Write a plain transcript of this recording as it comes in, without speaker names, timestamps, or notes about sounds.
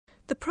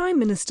The Prime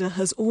Minister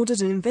has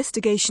ordered an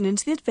investigation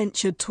into the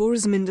adventure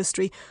tourism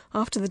industry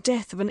after the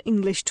death of an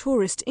English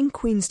tourist in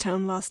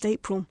Queenstown last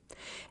April.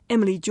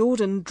 Emily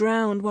Jordan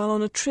drowned while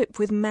on a trip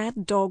with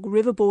Mad Dog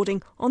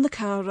riverboarding on the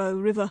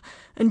Kawerau River,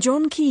 and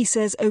John Key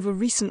says over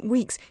recent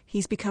weeks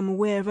he's become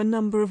aware of a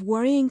number of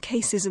worrying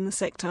cases in the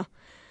sector.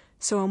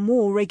 So are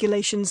more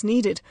regulations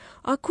needed?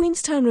 Our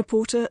Queenstown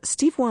reporter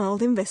Steve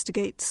Wild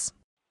investigates.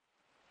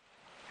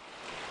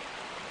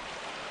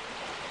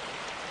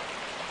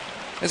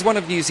 As one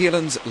of New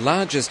Zealand's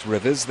largest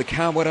rivers, the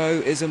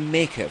Kawerau is a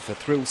mecca for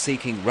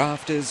thrill-seeking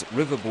rafters,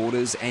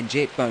 riverboarders and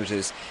jet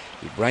boaters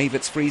who brave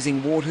its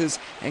freezing waters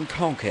and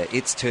conquer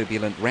its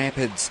turbulent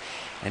rapids.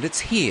 And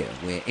it's here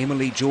where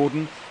Emily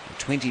Jordan, a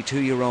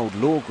 22-year-old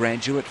law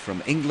graduate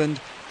from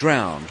England,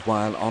 drowned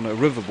while on a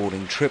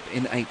riverboarding trip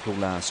in April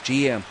last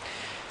year.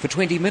 For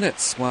 20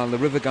 minutes, while the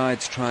river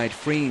guides tried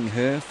freeing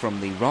her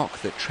from the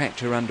rock that trapped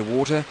her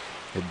underwater,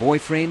 her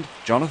boyfriend,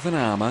 Jonathan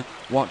Armour,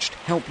 watched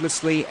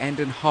helplessly and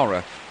in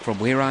horror from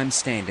where I'm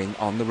standing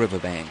on the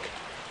riverbank.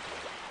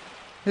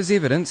 His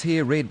evidence,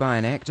 here read by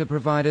an actor,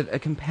 provided a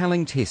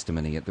compelling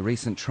testimony at the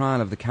recent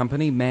trial of the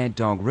company Mad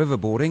Dog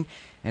Riverboarding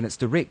and its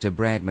director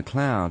Brad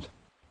McLeod.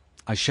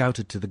 I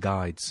shouted to the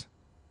guides,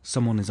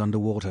 "Someone is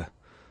underwater,"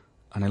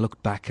 and I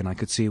looked back and I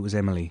could see it was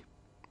Emily.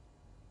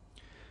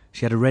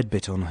 She had a red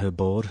bit on her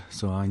board,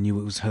 so I knew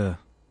it was her.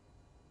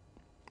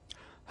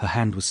 Her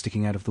hand was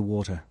sticking out of the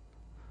water.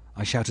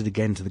 I shouted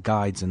again to the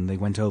guides and they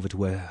went over to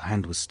where her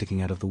hand was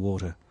sticking out of the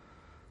water.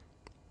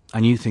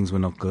 I knew things were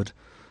not good.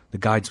 The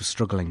guides were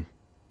struggling.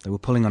 They were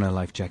pulling on her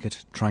life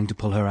jacket, trying to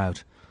pull her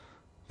out.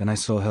 Then I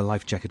saw her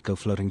life jacket go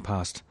floating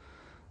past.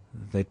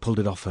 They'd pulled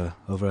it off her,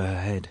 over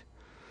her head.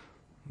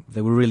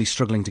 They were really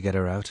struggling to get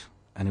her out,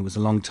 and it was a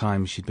long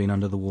time she'd been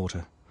under the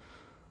water.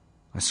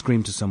 I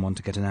screamed to someone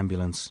to get an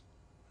ambulance.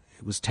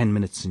 It was 10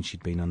 minutes since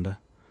she'd been under.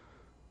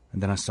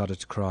 And then I started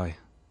to cry.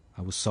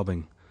 I was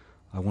sobbing.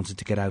 I wanted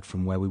to get out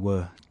from where we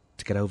were,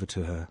 to get over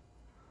to her.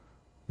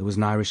 There was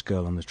an Irish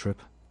girl on the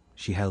trip.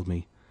 She held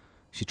me.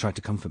 She tried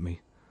to comfort me.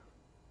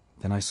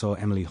 Then I saw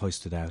Emily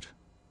hoisted out.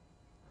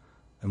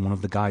 And one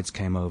of the guides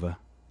came over.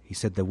 He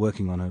said they're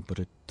working on her, but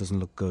it doesn't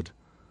look good.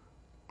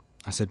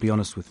 I said, "Be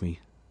honest with me.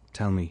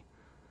 Tell me."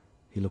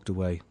 He looked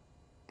away.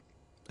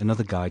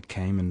 Another guide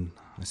came and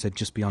I said,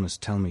 "Just be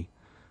honest, tell me."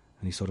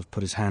 And he sort of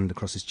put his hand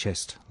across his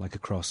chest, like a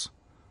cross.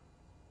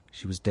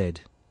 She was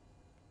dead.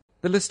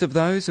 The list of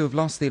those who have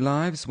lost their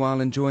lives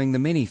while enjoying the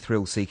many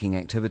thrill-seeking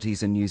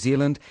activities in New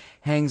Zealand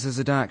hangs as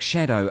a dark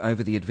shadow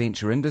over the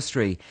adventure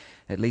industry.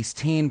 At least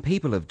 10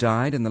 people have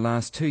died in the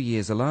last 2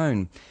 years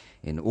alone.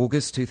 In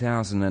August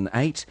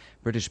 2008,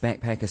 British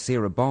backpacker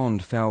Sarah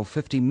Bond fell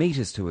 50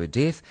 metres to her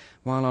death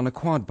while on a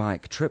quad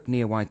bike trip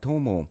near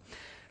Waitomo.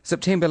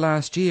 September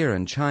last year,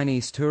 and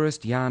Chinese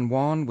tourist Yan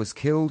Wan was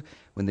killed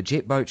when the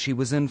jet boat she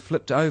was in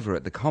flipped over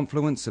at the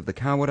confluence of the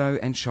Kawerau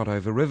and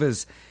Shotover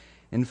rivers.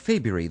 In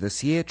February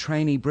this year,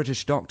 trainee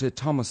British doctor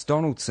Thomas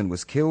Donaldson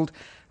was killed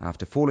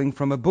after falling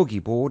from a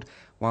boogie board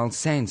while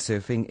sand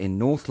surfing in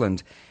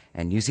Northland.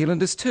 And New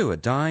Zealanders too are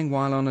dying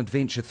while on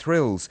adventure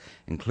thrills,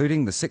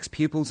 including the 6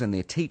 pupils and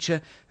their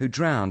teacher who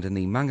drowned in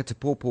the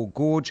Mangatapopo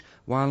Gorge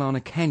while on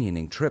a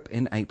canyoning trip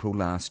in April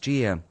last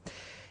year.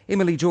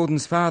 Emily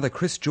Jordan's father,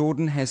 Chris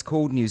Jordan, has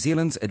called New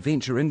Zealand's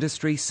adventure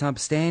industry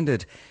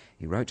substandard.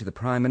 He wrote to the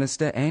Prime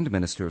Minister and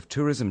Minister of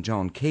Tourism,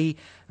 John Key,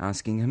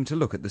 asking him to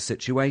look at the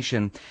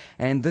situation.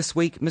 And this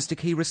week, Mr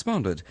Key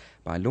responded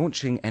by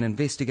launching an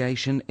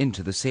investigation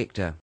into the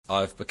sector.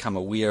 I've become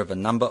aware of a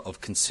number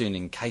of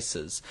concerning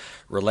cases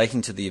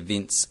relating to the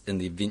events in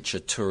the adventure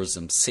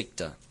tourism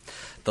sector.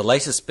 The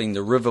latest being the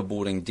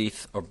riverboarding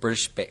death of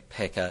British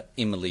backpacker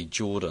Emily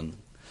Jordan.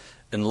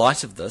 In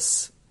light of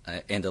this,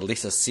 and a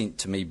letter sent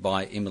to me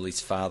by Emily's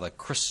father,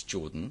 Chris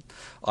Jordan,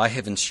 I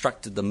have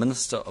instructed the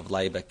Minister of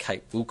Labour,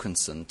 Kate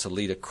Wilkinson, to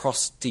lead a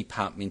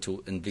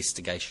cross-departmental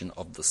investigation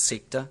of the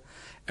sector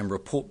and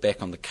report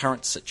back on the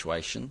current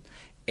situation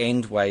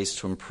and ways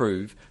to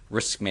improve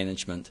risk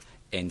management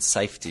and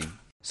safety.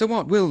 So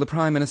what will the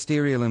Prime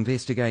Ministerial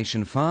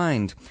investigation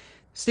find?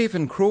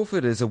 Stephen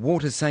Crawford is a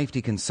water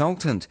safety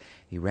consultant.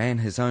 He ran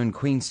his own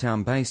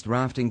Queenstown-based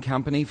rafting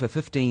company for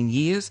 15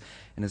 years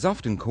and is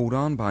often called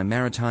on by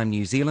Maritime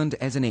New Zealand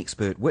as an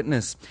expert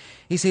witness.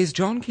 He says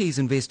John Key's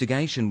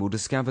investigation will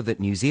discover that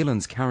New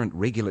Zealand's current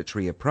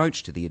regulatory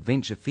approach to the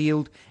adventure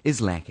field is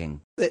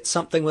lacking. That's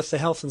something with the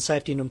Health and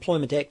Safety and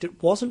Employment Act.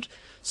 It wasn't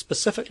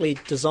specifically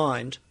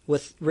designed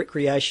with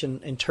recreation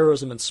and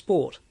tourism and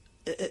sport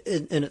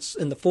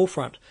in the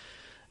forefront.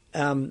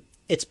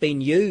 It's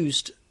been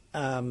used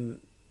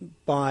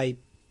by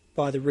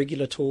the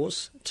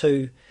regulators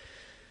to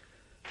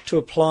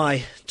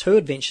apply to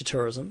adventure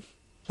tourism,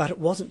 but it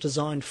wasn't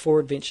designed for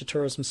adventure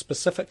tourism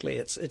specifically.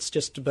 It's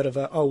just a bit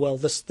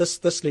of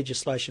this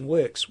legislation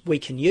works, we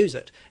can use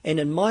it. And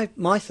in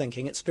my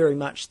thinking, it's very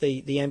much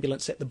the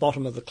ambulance at the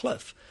bottom of the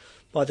cliff.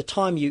 By the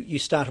time you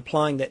start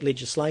applying that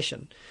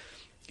legislation,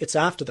 it's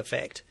after the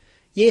fact.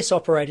 Yes,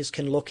 operators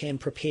can look and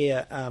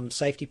prepare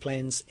safety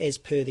plans as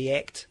per the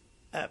Act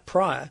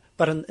prior,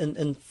 but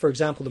in, for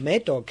example, the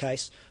Mad Dog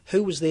case,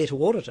 who was there to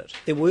audit it?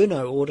 There were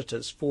no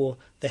auditors for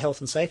the Health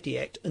and Safety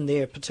Act in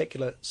their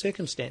particular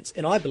circumstance,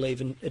 and I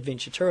believe in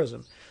adventure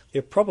tourism. There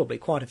are probably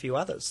quite a few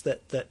others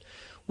that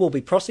will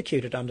be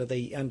prosecuted under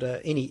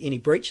any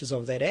breaches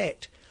of that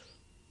Act.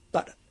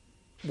 But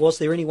was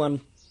there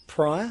anyone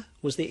prior?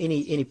 Was there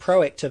any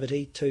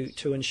proactivity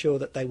to ensure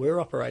that they were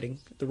operating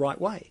the right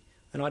way?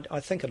 And I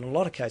think in a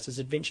lot of cases,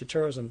 adventure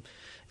tourism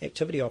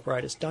activity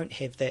operators don't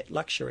have that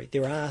luxury.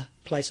 There are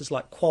places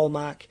like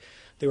Qualmark,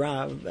 there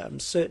are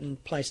certain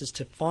places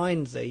to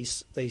find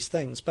these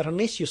things, but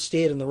unless you're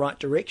steered in the right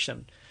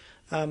direction,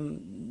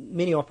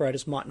 many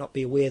operators might not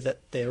be aware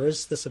that there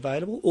is this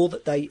available, or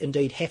that they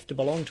indeed have to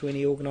belong to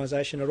any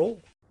organisation at all.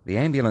 The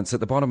ambulance at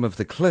the bottom of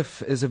the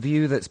cliff is a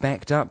view that's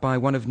backed up by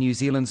one of New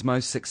Zealand's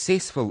most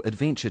successful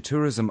adventure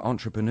tourism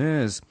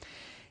entrepreneurs.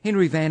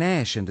 Henry Van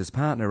Ash and his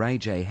partner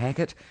AJ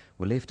Hackett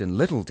were left in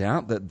little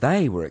doubt that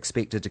they were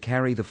expected to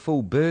carry the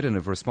full burden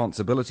of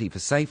responsibility for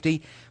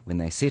safety when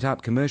they set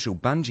up commercial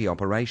bungee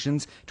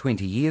operations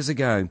 20 years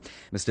ago.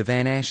 Mr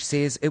Van Ash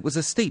says it was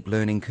a steep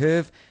learning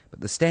curve,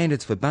 but the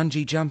standards for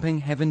bungee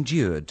jumping have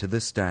endured to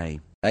this day.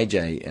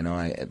 AJ and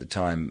I at the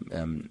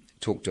time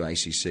talked to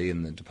ACC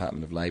and the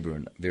Department of Labour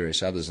and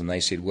various others, and they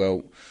said,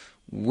 well,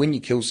 when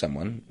you kill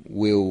someone,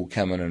 we'll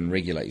come in and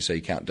regulate you so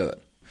you can't do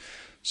it.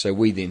 So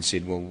we then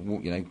said, well,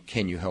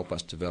 can you help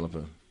us develop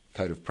a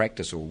code of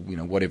practice, or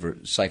whatever,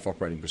 safe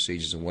operating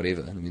procedures or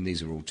whatever? I mean,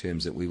 these are all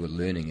terms that we were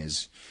learning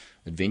as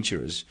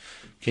adventurers.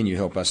 Can you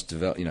help us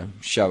develop,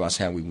 show us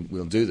how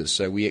we'll do this?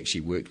 So we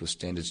actually worked with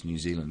Standards New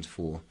Zealand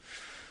for,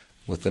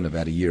 within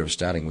about a year of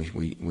starting,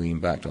 we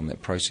embarked on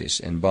that process.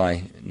 And by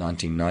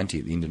 1990,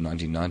 at the end of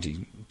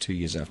 1990, 2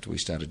 years after we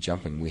started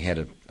jumping, we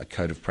had a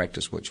code of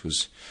practice which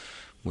was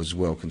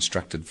well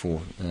constructed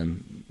for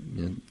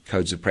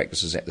codes of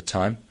practices at the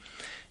time.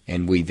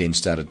 And we then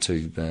started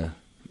to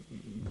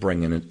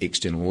bring in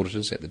external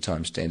auditors, at the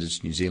time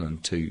Standards New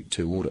Zealand,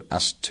 to audit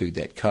us to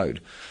that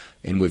code.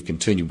 And we've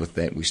continued with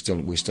that. We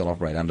still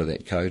operate under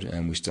that code,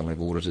 and we still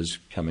have auditors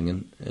coming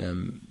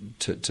in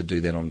to do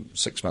that on a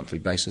 6-monthly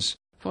basis.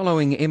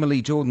 Following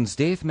Emily Jordan's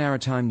death,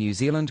 Maritime New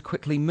Zealand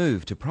quickly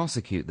moved to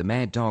prosecute the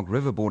Mad Dog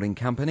Riverboarding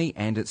Company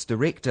and its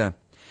director.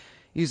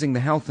 Using the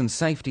Health and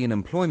Safety and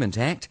Employment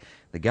Act,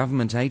 the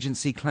government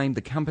agency claimed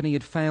the company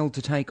had failed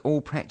to take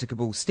all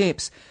practicable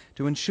steps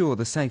to ensure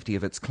the safety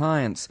of its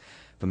clients.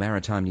 For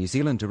Maritime New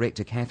Zealand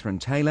Director Catherine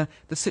Taylor,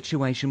 the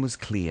situation was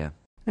clear.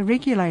 The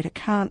regulator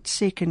can't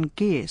second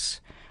guess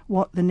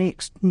what the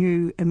next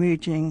new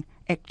emerging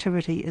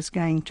activity is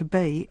going to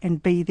be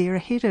and be there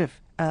ahead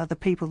of the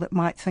people that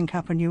might think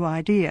up a new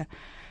idea.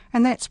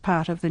 And that's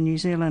part of the New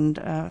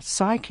Zealand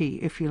psyche,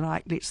 if you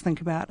like. Let's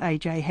think about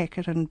AJ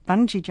Hackett and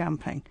bungee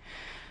jumping.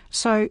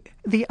 So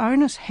the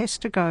onus has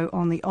to go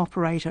on the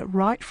operator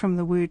right from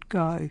the word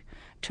go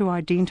to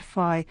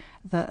identify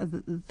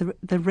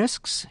the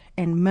risks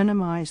and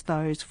minimise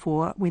those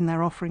for when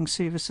they're offering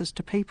services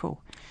to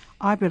people.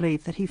 I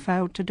believe that he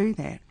failed to do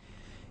that.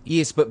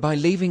 Yes, but by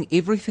leaving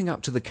everything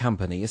up to the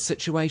company, a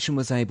situation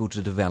was able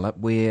to develop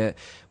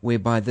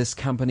whereby this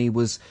company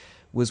was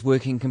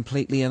working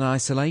completely in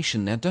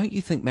isolation. Now, don't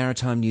you think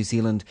Maritime New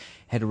Zealand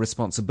had a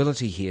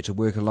responsibility here to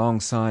work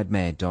alongside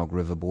Mad Dog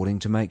Riverboarding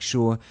to make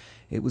sure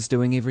it was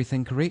doing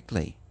everything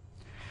correctly?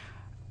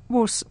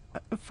 Well,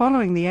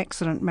 following the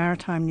accident,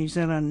 Maritime New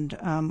Zealand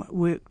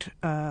worked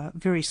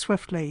very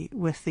swiftly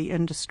with the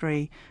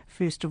industry,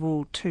 first of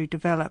all, to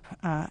develop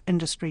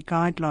industry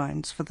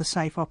guidelines for the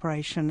safe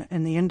operation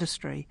in the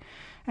industry.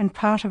 And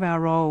part of our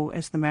role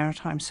as the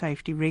maritime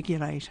safety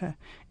regulator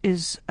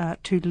is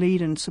to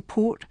lead and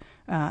support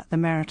the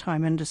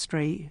maritime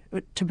industry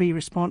to be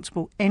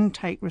responsible and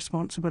take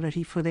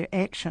responsibility for their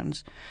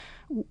actions.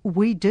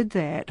 We did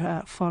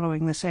that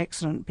following this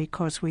accident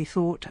because we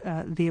thought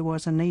there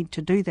was a need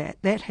to do that.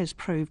 That has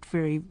proved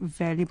very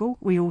valuable.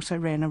 We also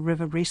ran a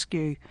river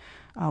rescue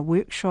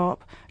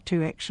workshop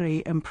to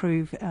actually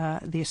improve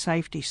their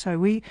safety. So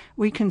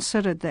we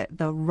considered that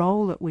the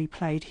role that we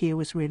played here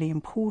was really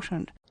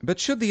important. But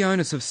should the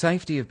onus of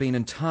safety have been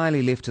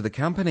entirely left to the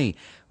company,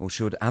 or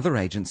should other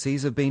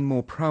agencies have been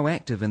more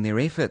proactive in their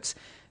efforts?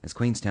 As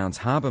Queenstown's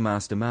Harbour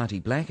Master Marty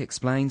Black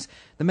explains,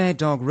 the Mad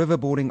Dog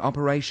Riverboarding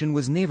operation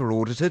was never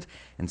audited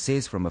and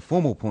says from a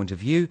formal point of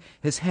view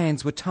his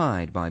hands were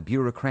tied by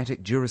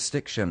bureaucratic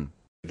jurisdiction.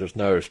 There's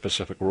no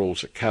specific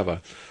rules that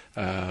cover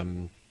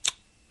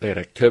that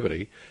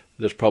activity.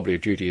 There's probably a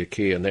duty of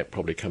care, and that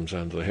probably comes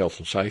under the Health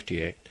and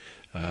Safety Act,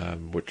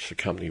 which the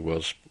company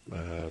was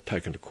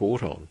taken to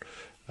court on.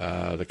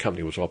 The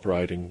company was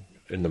operating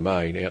in the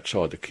main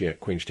outside the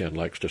Queenstown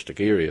Lakes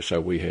District area, so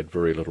we had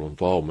very little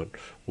involvement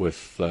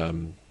with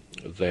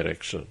that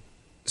accident.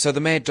 So the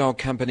Mad Dog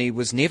Company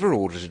was never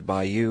audited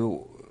by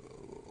you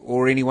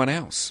or anyone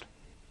else?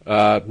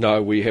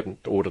 No, we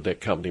haven't audited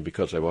that company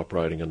because they were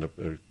operating in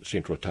the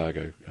Central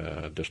Otago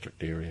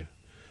district area.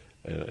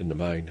 in the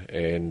main,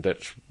 and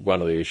that's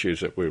one of the issues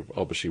that we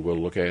obviously will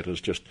look at,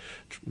 is just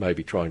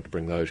maybe trying to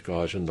bring those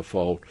guys in the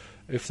fold.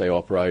 If they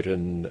operate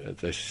in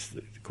this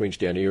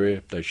Queenstown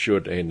area, they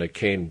should and they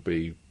can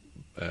be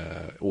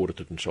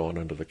audited and so on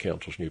under the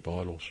council's new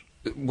bylaws.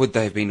 Would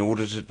they have been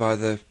audited by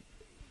the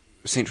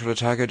Central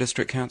Otago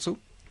District Council?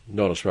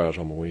 Not as far as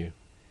I'm aware.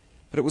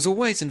 But it was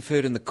always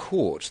inferred in the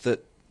court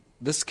that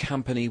this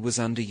company was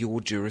under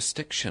your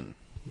jurisdiction.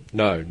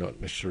 No,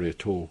 not necessarily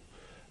at all.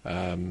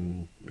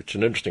 It's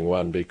an interesting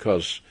one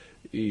because,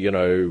 you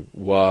know,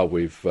 while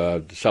we've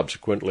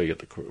subsequently, at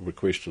the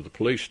request of the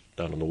police,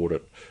 done an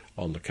audit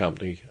on the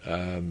company,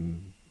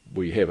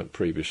 we haven't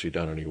previously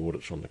done any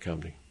audits on the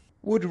company.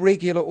 Would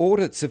regular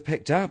audits have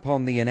picked up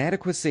on the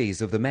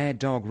inadequacies of the Mad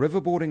Dog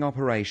riverboarding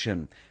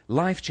operation?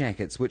 Life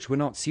jackets which were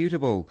not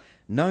suitable,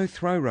 no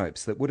throw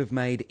ropes that would have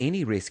made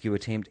any rescue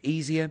attempt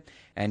easier,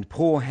 and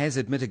poor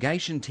hazard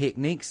mitigation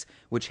techniques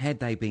which, had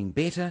they been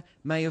better,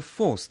 may have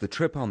forced the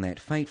trip on that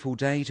fateful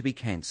day to be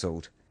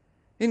cancelled.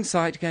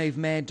 Insight gave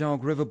Mad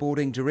Dog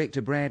riverboarding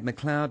director Brad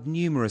McLeod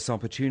numerous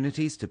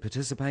opportunities to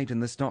participate in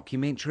this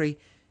documentary.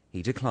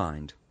 He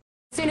declined.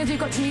 As soon as we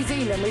got to New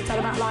Zealand, we've done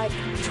about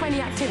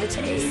 20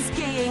 activities.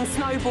 Skiing,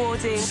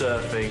 snowboarding,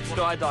 surfing,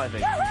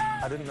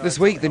 skydiving. This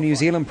week, the New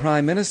Zealand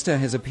Prime Minister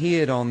has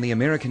appeared on the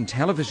American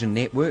television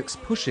networks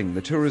pushing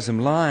the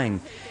tourism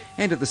line.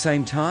 And at the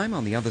same time,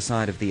 on the other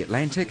side of the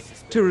Atlantic,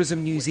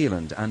 Tourism New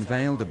Zealand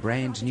unveiled a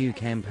brand new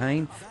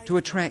campaign to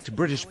attract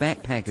British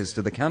backpackers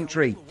to the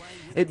country.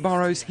 It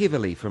borrows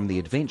heavily from the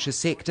adventure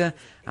sector,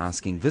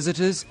 asking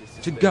visitors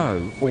to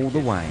go all the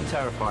way.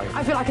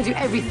 I feel like I do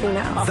everything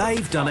now.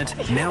 They've done it,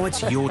 now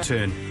it's your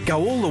turn.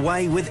 Go all the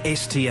way with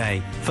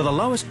STA. For the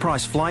lowest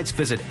price flights,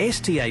 visit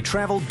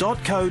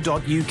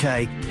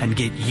statravel.co.uk and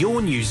get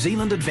your New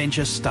Zealand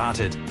adventure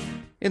started.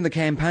 In the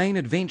campaign,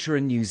 Adventure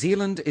in New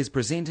Zealand is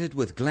presented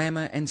with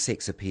glamour and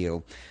sex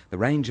appeal. The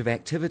range of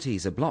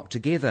activities are blocked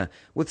together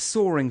with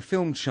soaring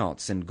film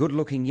shots and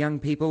good-looking young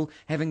people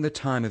having the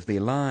time of their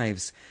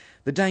lives.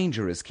 The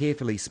danger is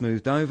carefully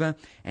smoothed over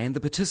and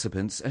the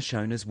participants are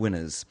shown as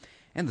winners.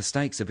 And the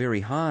stakes are very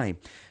high.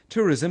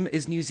 Tourism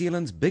is New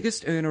Zealand's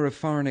biggest earner of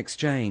foreign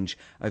exchange,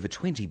 over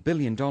 $20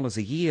 billion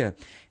a year,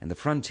 and the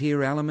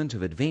frontier element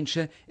of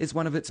adventure is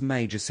one of its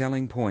major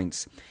selling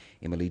points.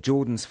 Emily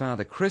Jordan's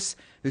father, Chris,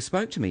 who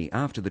spoke to me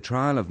after the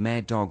trial of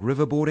Mad Dog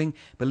riverboarding,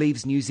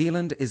 believes New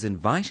Zealand is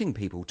inviting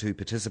people to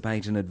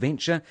participate in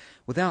adventure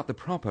without the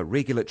proper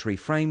regulatory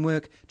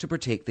framework to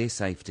protect their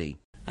safety.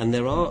 And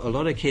there are a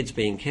lot of kids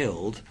being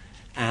killed,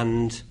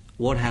 and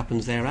what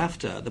happens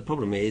thereafter? The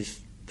problem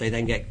is they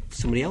then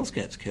somebody else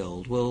gets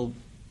killed. Well,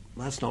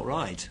 that's not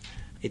right.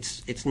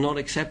 It's not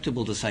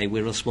acceptable to say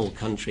we're a small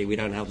country, we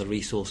don't have the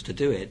resource to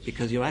do it,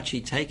 because you're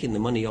actually taking the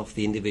money off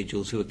the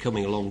individuals who are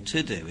coming along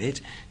to do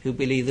it, who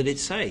believe that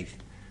it's safe.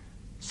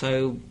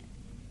 So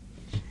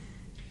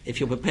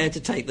if you're prepared to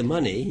take the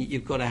money,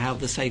 you've got to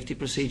have the safety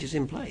procedures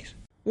in place.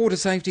 Water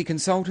safety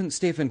consultant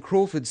Stephen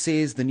Crawford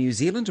says the New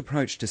Zealand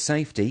approach to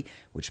safety,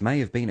 which may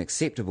have been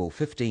acceptable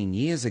 15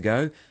 years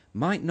ago,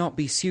 might not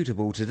be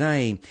suitable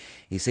today.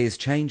 He says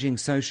changing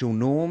social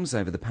norms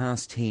over the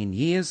past 10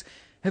 years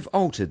have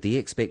altered the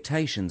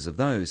expectations of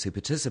those who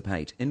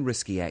participate in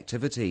risky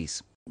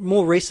activities.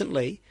 More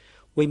recently,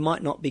 we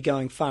might not be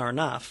going far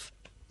enough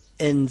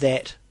in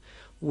that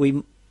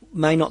we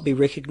may not be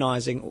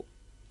recognising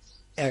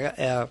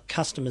our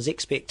customers'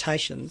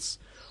 expectations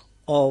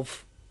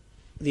of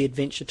the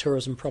adventure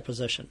tourism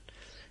proposition.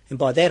 And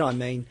by that I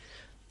mean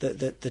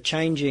the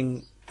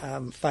changing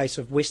face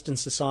of Western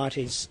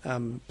society's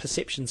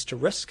perceptions to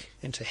risk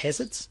and to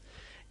hazards,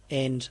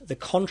 and the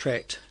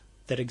contract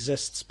that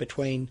exists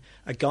between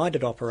a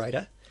guided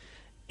operator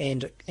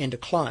and a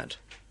client.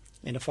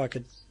 And if I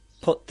could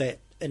put that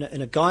in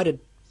a guided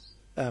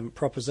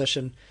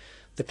proposition,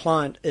 the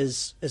client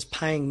is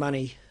paying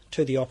money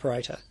to the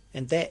operator,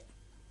 and that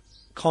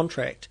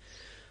contract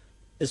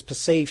is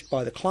perceived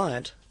by the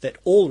client that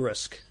all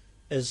risk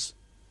is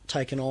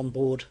taken on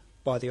board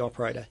by the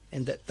operator,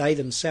 and that they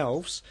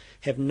themselves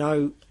have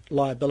no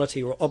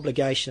liability or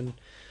obligation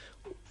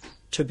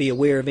to be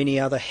aware of any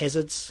other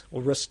hazards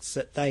or risks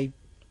that they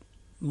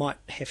might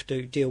have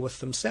to deal with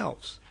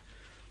themselves.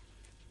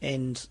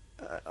 And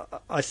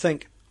I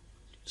think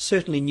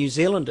certainly New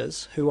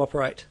Zealanders who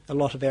operate a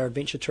lot of our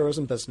adventure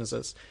tourism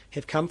businesses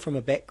have come from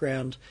a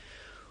background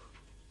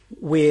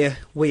where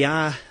we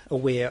are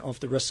aware of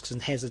the risks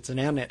and hazards in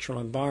our natural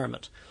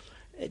environment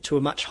to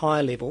a much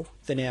higher level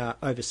than our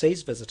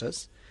overseas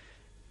visitors,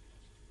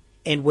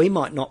 and we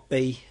might not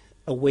be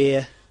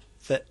aware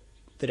that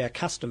our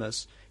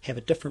customers have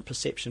a different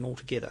perception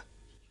altogether.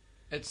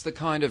 It's the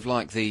kind of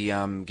like the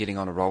getting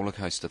on a roller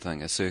coaster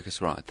thing, a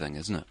circus ride thing,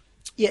 isn't it?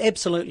 Yeah,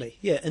 absolutely.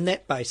 Yeah, in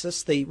that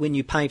basis, when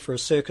you pay for a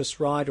circus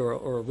ride or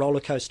a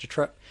roller coaster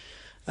trip,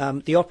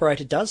 the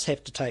operator does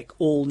have to take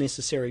all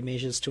necessary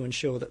measures to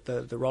ensure that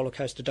the roller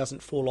coaster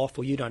doesn't fall off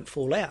or you don't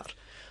fall out.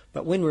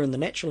 But when we're in the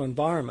natural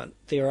environment,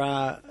 there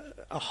are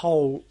a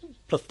whole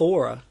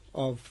plethora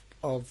of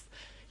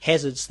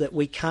hazards that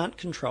we can't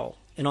control.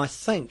 And I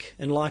think,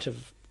 in light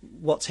of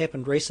what's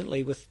happened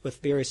recently with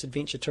various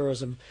adventure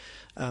tourism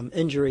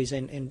injuries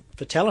and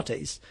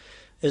fatalities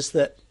is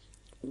that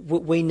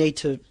we need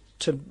to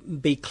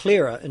be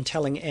clearer in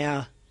telling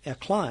our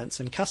clients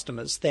and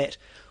customers that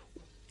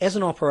as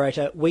an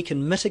operator we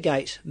can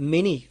mitigate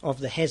many of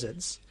the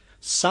hazards.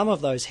 Some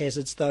of those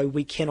hazards, though,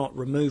 we cannot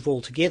remove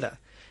altogether,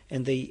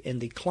 and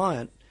the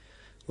client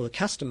or the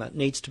customer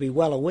needs to be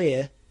well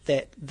aware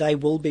that they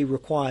will be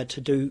required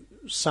to do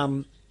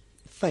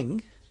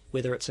something,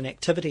 whether it's an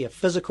activity, a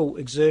physical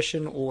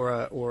exertion or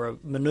a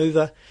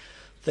manoeuvre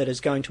that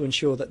is going to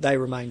ensure that they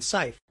remain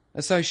safe.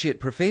 Associate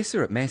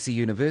Professor at Massey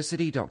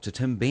University, Dr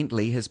Tim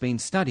Bentley, has been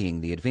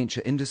studying the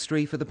adventure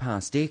industry for the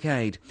past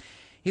decade.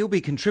 He'll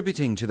be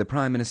contributing to the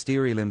Prime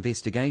Ministerial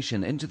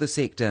investigation into the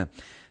sector.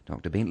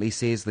 Dr Bentley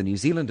says the New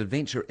Zealand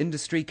adventure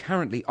industry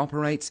currently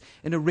operates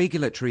in a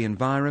regulatory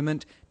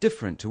environment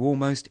different to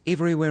almost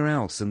everywhere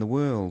else in the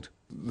world.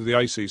 The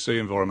ACC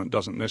environment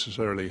doesn't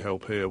necessarily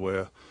help here,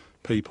 where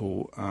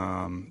people,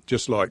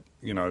 just like,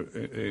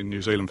 in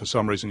New Zealand for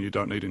some reason you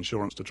don't need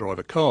insurance to drive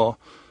a car,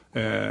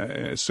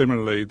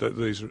 similarly that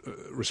these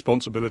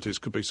responsibilities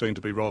could be seen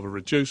to be rather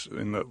reduced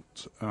in that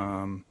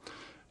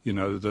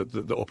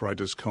the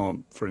operators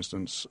can't, for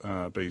instance,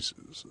 be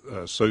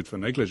sued for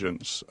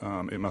negligence.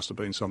 It must have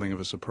been something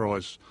of a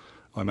surprise,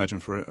 I imagine,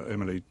 for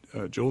Emily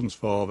Jordan's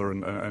father,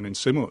 and in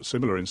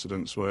similar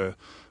incidents where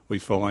we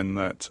find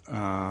that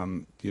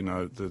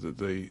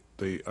the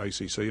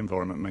ACC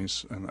environment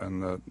means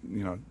and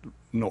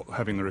not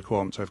having the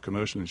requirement to have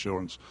commercial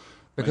insurance.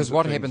 Because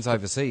what happens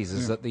overseas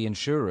is that the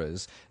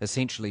insurers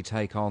essentially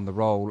take on the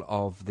role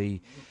of the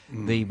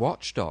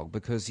watchdog,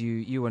 because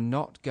you are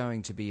not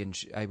going to be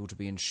able to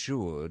be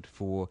insured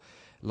for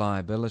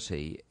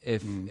liability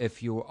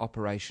if your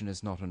operation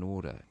is not in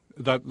order.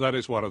 That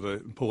is one of the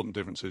important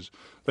differences.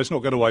 Let's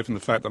not get away from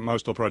the fact that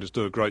most operators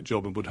do a great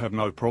job and would have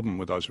no problem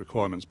with those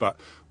requirements, but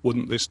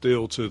wouldn't this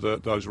deal to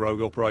those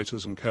rogue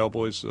operators and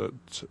cowboys that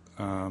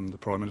the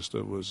Prime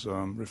Minister was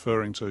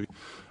referring to,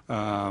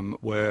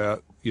 where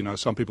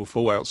some people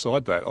fall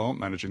outside that, aren't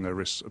managing their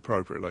risks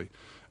appropriately?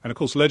 And of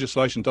course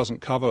legislation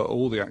doesn't cover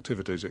all the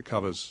activities. It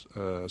covers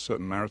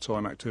certain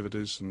maritime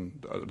activities,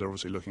 and they're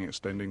obviously looking at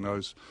extending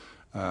those.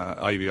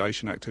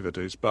 Aviation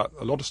activities, but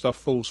a lot of stuff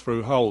falls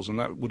through holes, and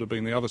that would have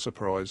been the other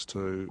surprise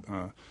to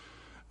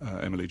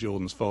Emily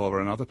Jordan's father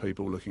and other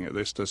people looking at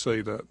this, to see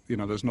that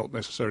there's not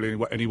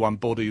necessarily any one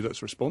body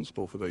that's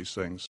responsible for these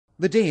things.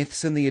 The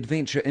deaths in the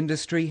adventure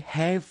industry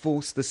have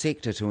forced the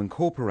sector to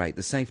incorporate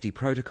the safety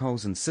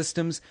protocols and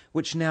systems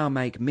which now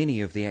make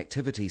many of the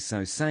activities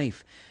so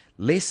safe.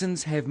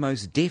 Lessons have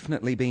most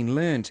definitely been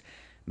learnt,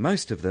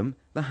 most of them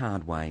the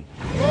hard way.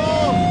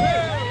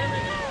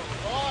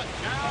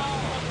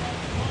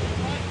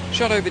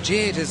 Shotover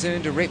Jet has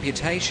earned a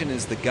reputation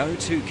as the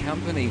go-to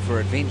company for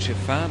adventure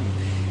fun.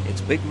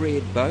 Its big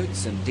red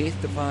boats and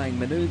death-defying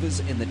manoeuvres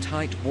in the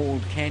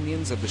tight-walled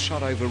canyons of the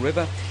Shotover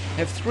River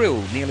have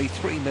thrilled nearly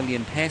 3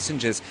 million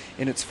passengers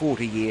in its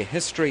 40-year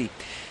history.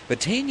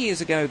 But 10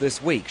 years ago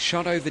this week,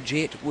 Shotover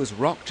Jet was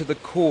rocked to the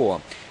core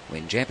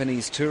when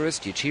Japanese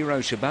tourist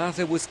Yuichiro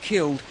Shibata was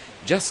killed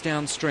just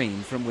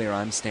downstream from where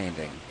I'm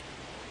standing.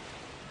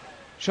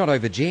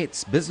 Shotover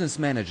Jet's business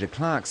manager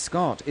Clark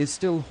Scott is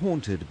still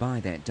haunted by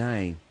that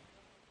day.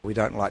 We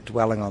don't like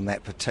dwelling on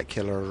that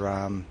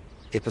particular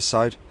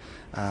episode.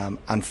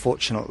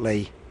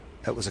 Unfortunately,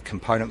 it was a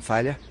component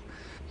failure,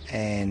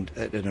 and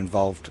it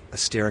involved a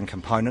steering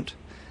component,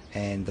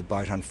 and the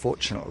boat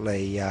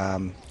unfortunately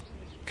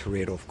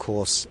careered off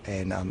course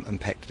and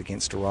impacted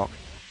against a rock.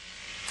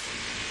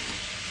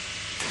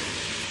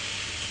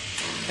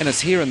 And it's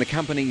here in the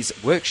company's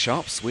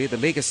workshops where the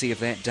legacy of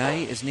that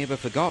day is never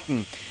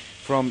forgotten.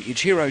 From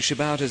Yuichiro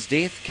Shibata's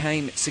death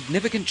came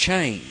significant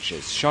change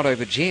as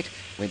Shotover Jet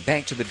went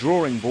back to the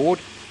drawing board,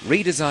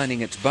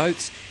 redesigning its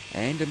boats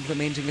and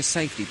implementing a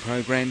safety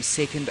program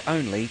second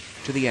only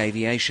to the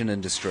aviation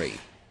industry.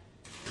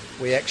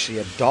 We actually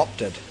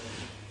adopted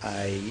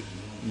a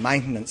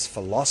maintenance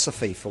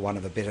philosophy, for want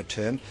of a better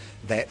term,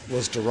 that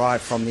was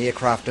derived from the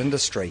aircraft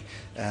industry.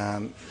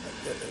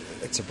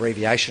 Its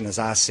abbreviation is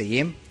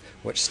RCM,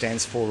 which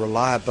stands for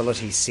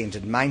Reliability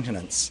Centred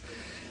Maintenance.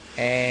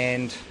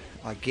 And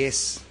I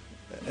guess,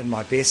 in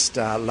my best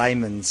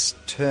layman's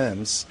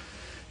terms,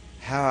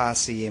 how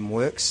RCM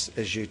works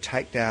is you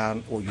take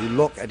down, or you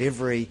look at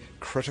every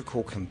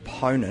critical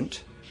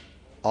component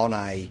on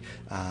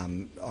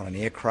an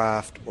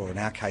aircraft, or in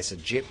our case a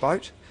jet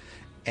boat,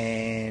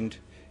 and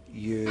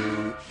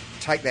you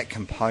take that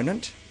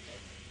component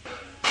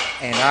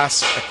and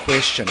ask a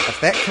question.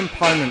 If that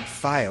component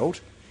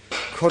failed,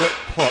 could it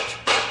put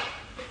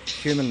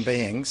human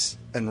beings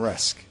in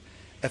risk?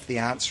 If the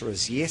answer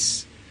is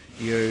yes,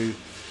 you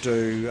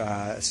do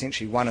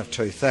essentially one of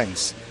two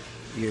things.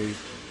 You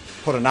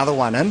put another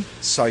one in,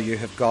 so you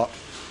have got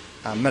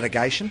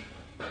mitigation,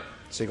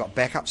 so you've got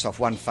backup, so if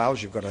one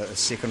fails you've got a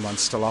second one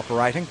still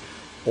operating,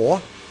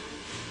 or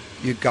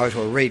you go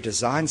to a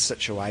redesign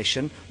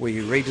situation where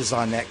you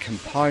redesign that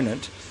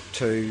component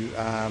to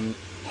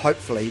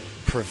hopefully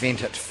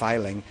prevent it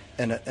failing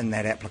in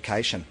that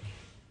application.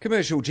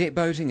 Commercial jet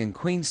boating in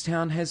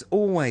Queenstown has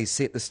always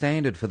set the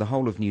standard for the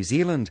whole of New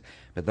Zealand,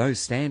 but those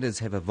standards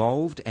have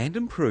evolved and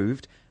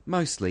improved,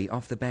 mostly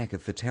off the back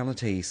of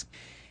fatalities.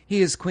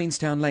 Here's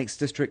Queenstown Lakes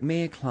District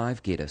Mayor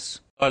Clive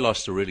Geddes. I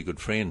lost a really good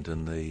friend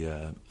in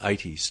the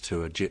 80s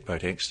to a jet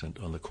boat accident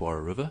on the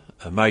Quorra River,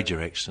 a major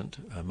accident,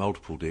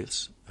 multiple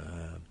deaths,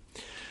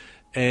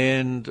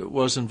 and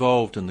was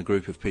involved in the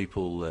group of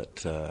people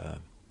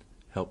that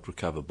helped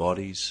recover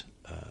bodies,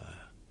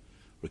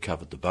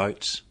 recovered the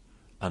boats,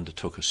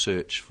 undertook a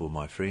search for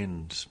my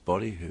friend's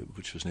body,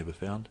 which was never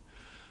found,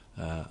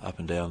 up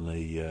and down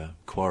the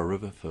Quorra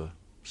River for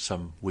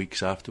some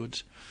weeks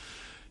afterwards,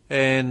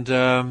 and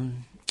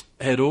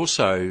had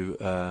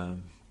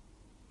also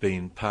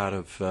been part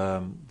of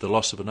the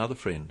loss of another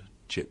friend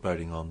jet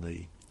boating on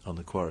the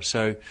Quorra.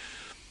 So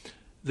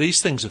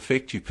these things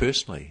affect you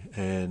personally,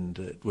 and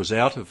it was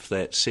out of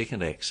that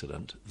second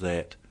accident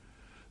that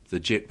the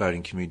jet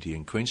boating community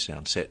in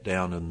Queenstown sat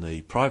down in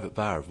the private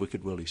bar of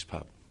Wicked Willie's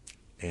pub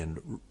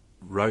and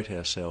wrote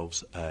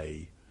ourselves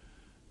a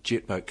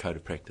jet boat code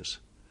of practice,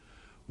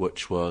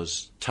 which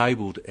was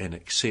tabled and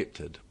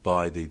accepted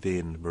by the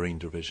then Marine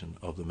Division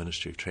of the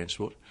Ministry of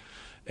Transport.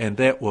 And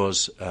that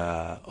was,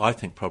 I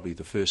think, probably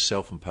the first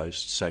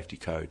self-imposed safety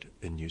code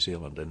in New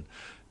Zealand. And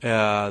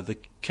the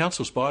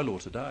Council's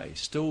bylaw today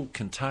still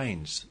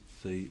contains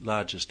the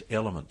largest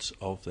elements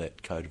of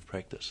that code of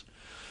practice.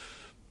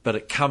 But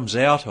it comes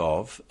out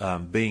of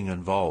being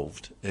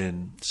involved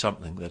in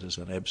something that is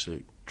an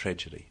absolute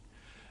tragedy.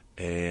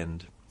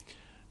 And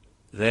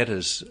that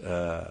is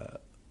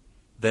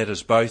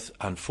both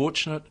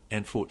unfortunate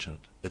and fortunate.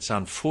 It's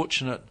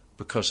unfortunate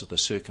because of the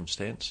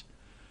circumstance.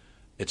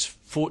 It's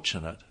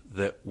fortunate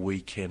that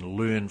we can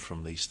learn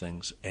from these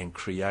things and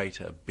create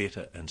a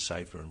better and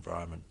safer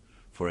environment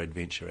for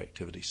adventure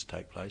activities to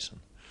take place in.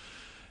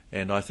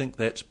 And I think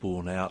that's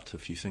borne out,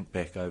 if you think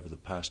back over the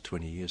past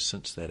 20 years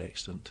since that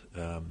accident.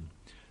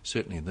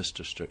 Certainly in this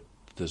district,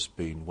 there's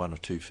been 1 or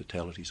 2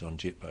 fatalities on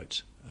jet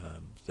boats.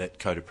 That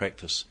code of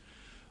practice,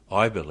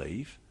 I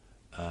believe,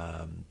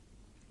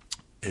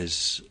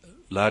 is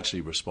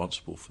largely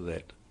responsible for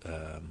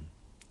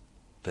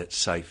that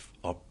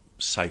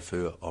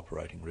safer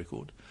operating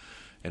record.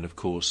 And of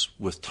course,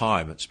 with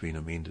time, it's been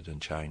amended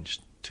and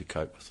changed to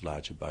cope with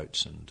larger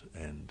boats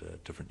and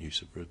different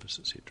use of rivers,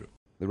 etc.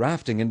 The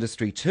rafting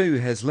industry too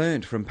has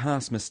learnt from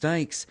past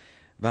mistakes.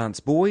 Vance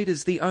Boyd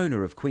is the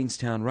owner of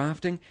Queenstown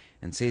Rafting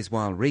and says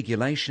while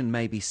regulation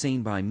may be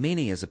seen by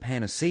many as a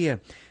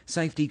panacea,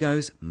 safety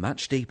goes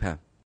much deeper.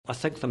 I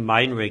think the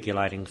main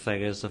regulating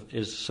thing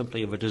is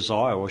simply of a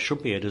desire, or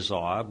should be a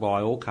desire,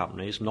 by all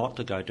companies not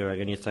to go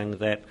doing anything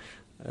that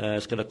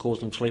is going to cause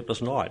them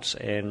sleepless nights.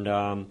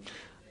 And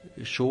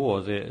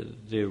sure,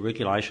 the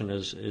regulation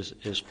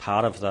is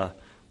part of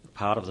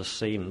the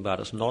scene, but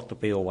it's not the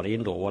be-all and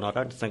end-all. And I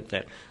don't think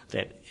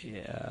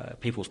that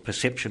people's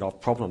perception of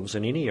problems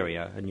in any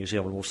area in New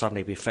Zealand will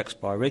suddenly be fixed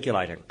by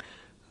regulating.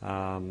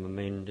 I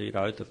mean, you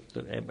know,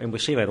 and we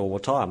see that all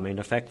the time. I mean,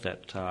 the fact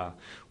that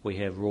we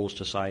have rules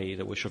to say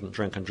that we shouldn't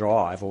drink and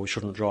drive, or we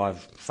shouldn't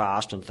drive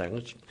fast and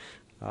things,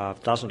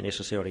 doesn't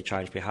necessarily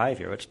change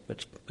behaviour.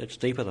 It's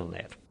deeper than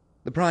that.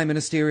 The Prime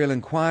Ministerial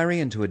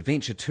inquiry into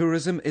adventure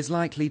tourism is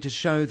likely to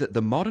show that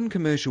the modern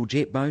commercial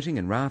jet boating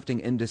and rafting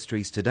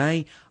industries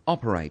today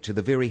operate to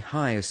the very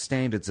highest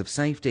standards of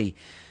safety.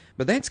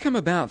 But that's come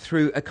about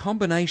through a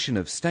combination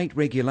of state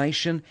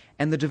regulation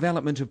and the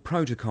development of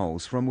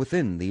protocols from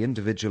within the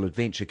individual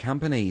adventure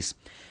companies.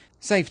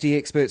 Safety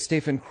expert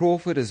Stephen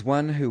Crawford is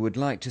one who would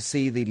like to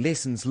see the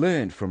lessons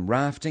learned from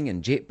rafting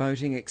and jet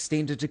boating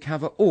extended to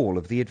cover all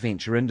of the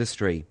adventure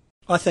industry.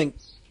 I think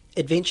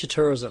adventure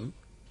tourism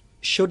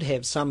should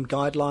have some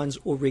guidelines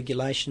or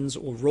regulations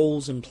or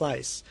rules in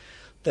place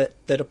that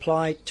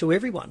apply to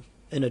everyone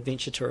in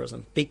adventure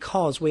tourism,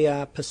 because we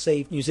are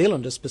perceived, New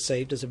Zealand is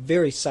perceived as a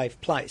very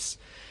safe place.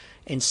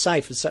 And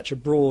safe is such a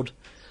broad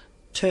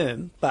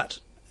term, but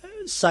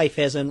safe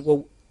as in,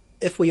 well,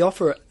 if we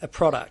offer a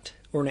product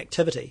or an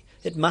activity,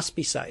 it must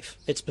be safe.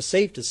 It's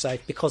perceived as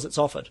safe because it's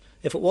offered.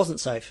 If it wasn't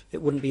safe,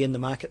 it wouldn't be in the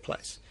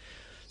marketplace.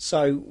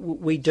 So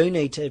we do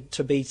need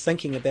to be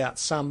thinking about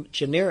some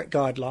generic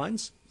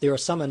guidelines. There are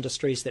some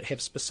industries that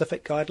have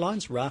specific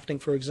guidelines. Rafting,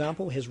 for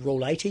example, has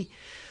Rule 80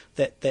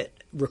 that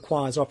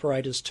requires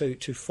operators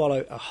to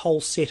follow a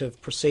whole set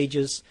of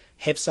procedures,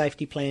 have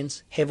safety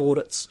plans, have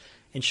audits,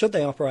 and should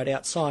they operate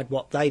outside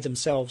what they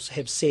themselves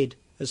have said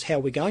is how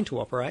we're going to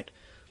operate,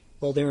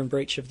 well, they're in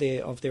breach of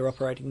their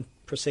operating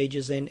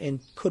procedures and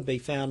could be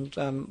found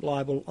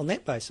liable on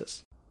that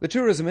basis. The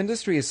Tourism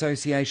Industry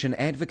Association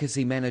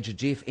Advocacy Manager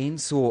Jeff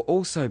Ensor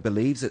also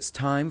believes it's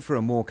time for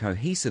a more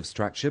cohesive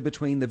structure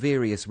between the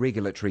various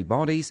regulatory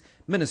bodies,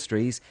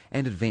 ministries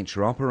and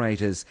adventure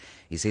operators.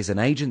 He says an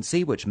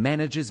agency which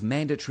manages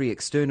mandatory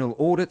external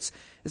audits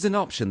is an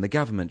option the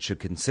government should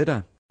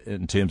consider.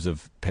 In terms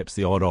of perhaps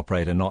the odd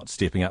operator not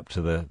stepping up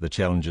to the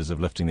challenges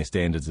of lifting their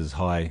standards as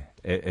high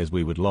as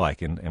we would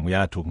like, and we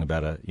are talking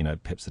about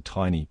perhaps a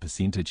tiny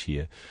percentage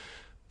here.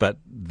 But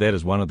that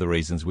is one of the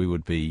reasons we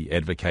would be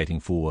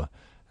advocating for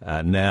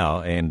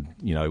now, and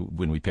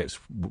when we perhaps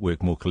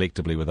work more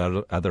collectively with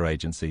other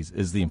agencies,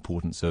 is the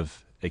importance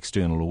of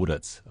external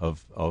audits,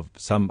 of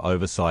some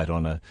oversight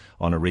on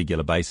a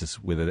regular basis,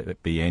 whether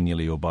it be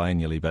annually or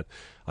biannually. But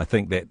I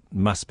think that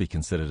must be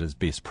considered as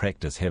best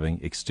practice, having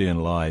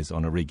external eyes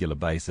on a regular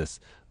basis,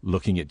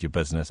 looking at your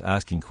business,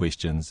 asking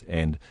questions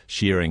and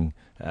sharing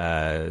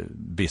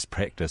best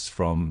practice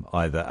from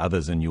either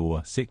others in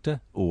your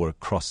sector or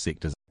across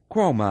sectors.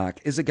 Qualmark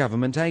is a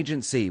government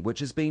agency which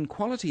has been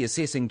quality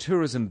assessing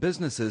tourism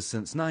businesses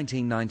since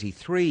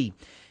 1993.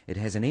 It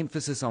has an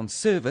emphasis on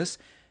service,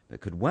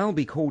 but could well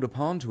be called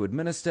upon to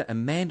administer a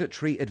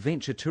mandatory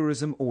adventure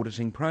tourism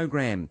auditing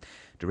program.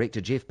 Director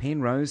Jeff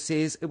Penrose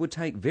says it would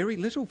take very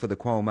little for the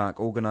Qualmark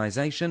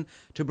organisation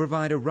to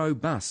provide a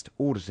robust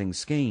auditing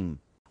scheme.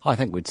 I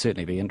think we'd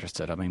certainly be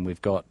interested. I mean,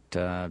 we've got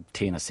 10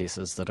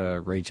 assessors that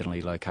are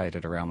regionally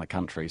located around the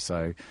country,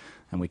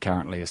 and we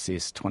currently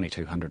assess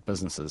 2,200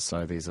 businesses,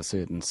 so there's a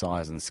certain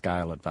size and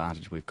scale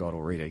advantage we've got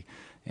already,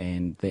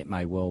 and that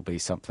may well be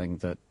something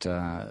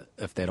that,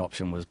 if that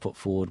option was put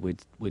forward,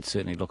 we'd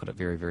certainly look at it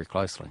very, very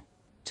closely.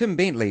 Tim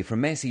Bentley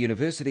from Massey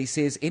University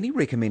says any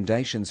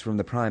recommendations from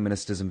the Prime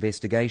Minister's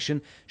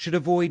investigation should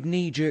avoid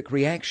knee-jerk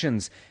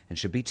reactions and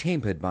should be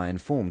tempered by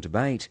informed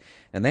debate.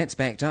 And that's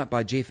backed up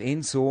by Jeff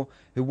Ensor,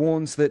 who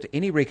warns that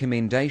any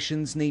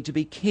recommendations need to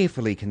be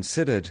carefully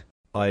considered.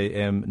 I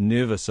am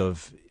nervous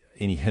of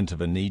any hint of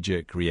a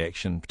knee-jerk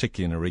reaction,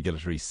 particularly in a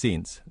regulatory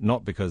sense,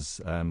 not because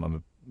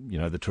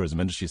the Tourism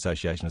Industry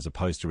Association is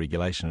opposed to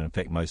regulation, and in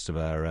fact most of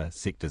our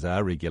sectors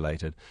are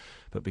regulated,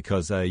 but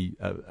because a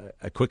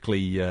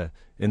quickly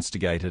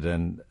instigated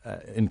and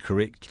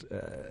incorrect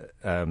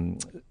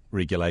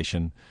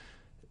regulation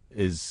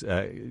is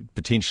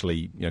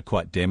potentially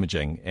quite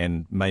damaging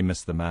and may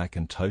miss the mark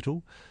in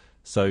total.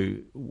 So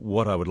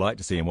what I would like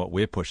to see and what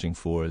we're pushing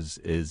for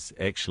is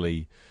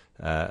actually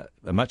a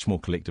much more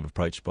collective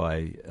approach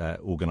by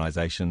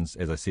organisations,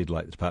 as I said,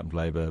 like the Department of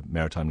Labour,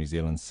 Maritime New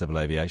Zealand, Civil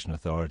Aviation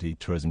Authority,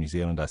 Tourism New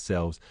Zealand,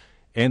 ourselves,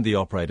 and the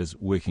operators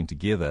working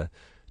together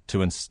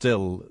to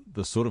instil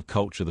the sort of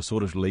culture, the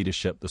sort of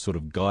leadership, the sort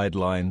of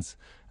guidelines,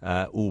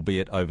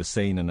 albeit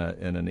overseen in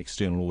an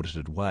external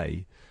audited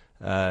way,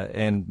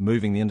 and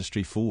moving the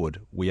industry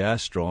forward. We are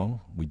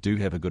strong, we do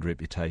have a good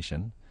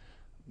reputation,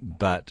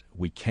 but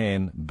we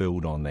can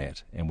build on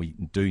that, and we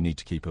do need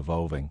to keep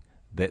evolving.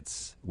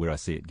 That's where I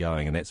see it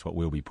going, and that's what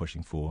we'll be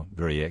pushing for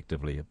very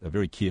actively, a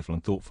very careful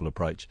and thoughtful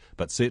approach,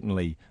 but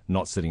certainly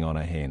not sitting on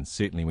our hands.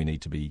 Certainly we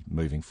need to be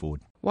moving forward.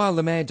 While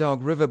the Mad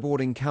Dog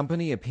Riverboarding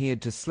Company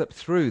appeared to slip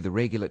through the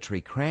regulatory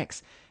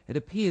cracks, it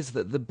appears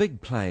that the big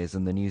players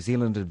in the New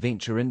Zealand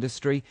adventure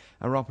industry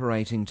are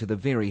operating to the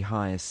very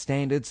highest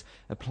standards,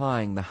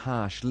 applying the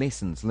harsh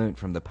lessons learnt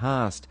from the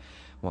past.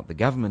 What the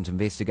government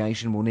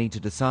investigation will need to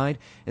decide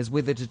is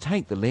whether to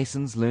take the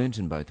lessons learnt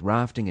in both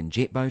rafting and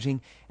jet boating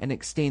and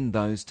extend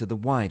those to the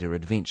wider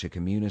adventure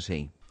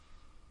community.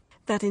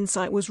 That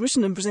insight was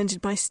written and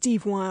presented by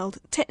Steve Wild.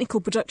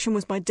 Technical production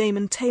was by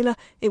Damon Taylor.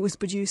 It was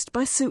produced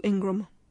by Sue Ingram.